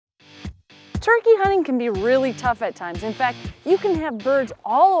Turkey hunting can be really tough at times. In fact, you can have birds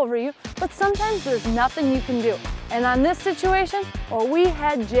all over you, but sometimes there's nothing you can do. And on this situation, well, we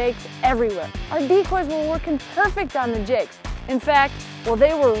had jakes everywhere. Our decoys were working perfect on the jakes. In fact, well,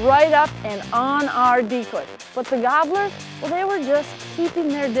 they were right up and on our decoy. But the gobblers, well, they were just keeping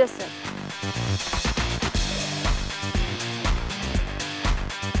their distance.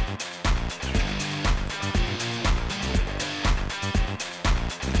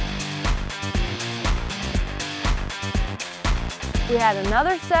 We had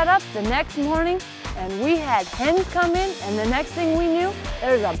another setup the next morning, and we had hens come in, and the next thing we knew,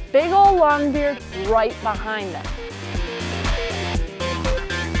 there's a big old longbeard right behind them.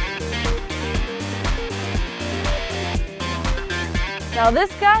 Now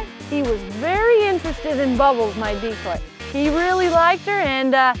this guy, he was very interested in Bubbles, my decoy. He really liked her,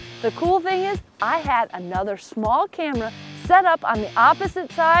 and the cool thing is, I had another small camera set up on the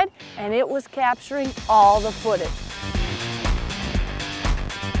opposite side, and it was capturing all the footage.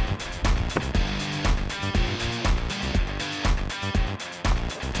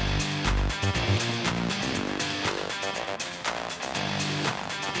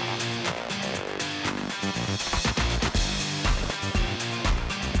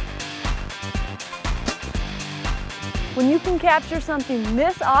 When you can capture something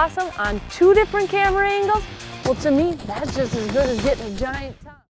this awesome on 2 different camera angles, well, to me, that's just as good as getting a giant